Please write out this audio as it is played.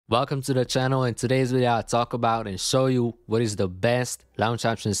Welcome to the channel. In today's video I'll talk about and show you what is the best launch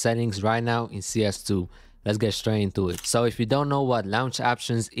option settings right now in CS2. Let's get straight into it. So if you don't know what launch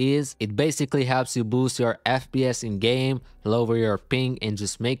options is, it basically helps you boost your FPS in game, lower your ping, and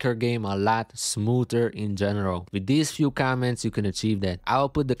just make your game a lot smoother in general. With these few comments you can achieve that. I will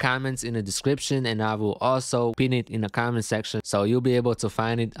put the comments in the description and I will also pin it in the comment section so you'll be able to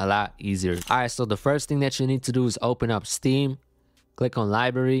find it a lot easier. Alright, so the first thing that you need to do is open up Steam. Click on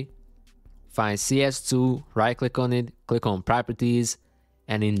library, find CS2, right click on it, click on properties,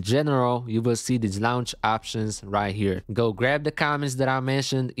 and in general you will see these launch options right here. Go grab the comments that I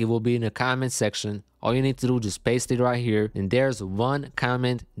mentioned, it will be in the comment section. All you need to do is just paste it right here, and there's one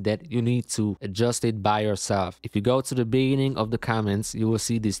comment that you need to adjust it by yourself. If you go to the beginning of the comments, you will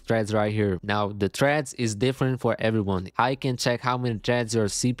see these threads right here. Now the threads is different for everyone. How you can check how many threads your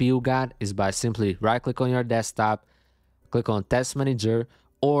CPU got is by simply right click on your desktop, click on Test Manager,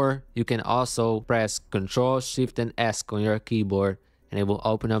 or you can also press Ctrl Shift and S on your keyboard and it will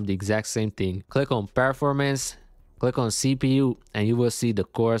open up the exact same thing. Click on Performance, click on CPU, and you will see the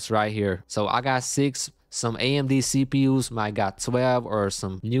cores right here. So I got 6. Some AMD CPUs might got 12, or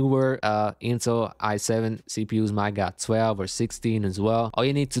some newer Intel i7 CPUs might got 12 or 16 as well. All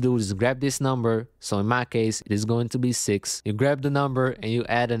you need to do is grab this number. So in my case, it is going to be 6. You grab the number and you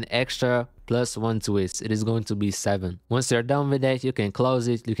add an extra +1 to it. It is going to be 7. Once you're done with that, you can close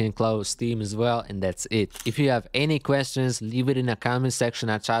it. You can close Steam as well, and that's it. If you have any questions, leave it in the comment section.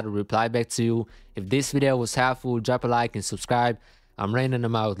 I try to reply back to you. If this video was helpful, drop a like and subscribe. I'm raining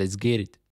them out. Let's get it.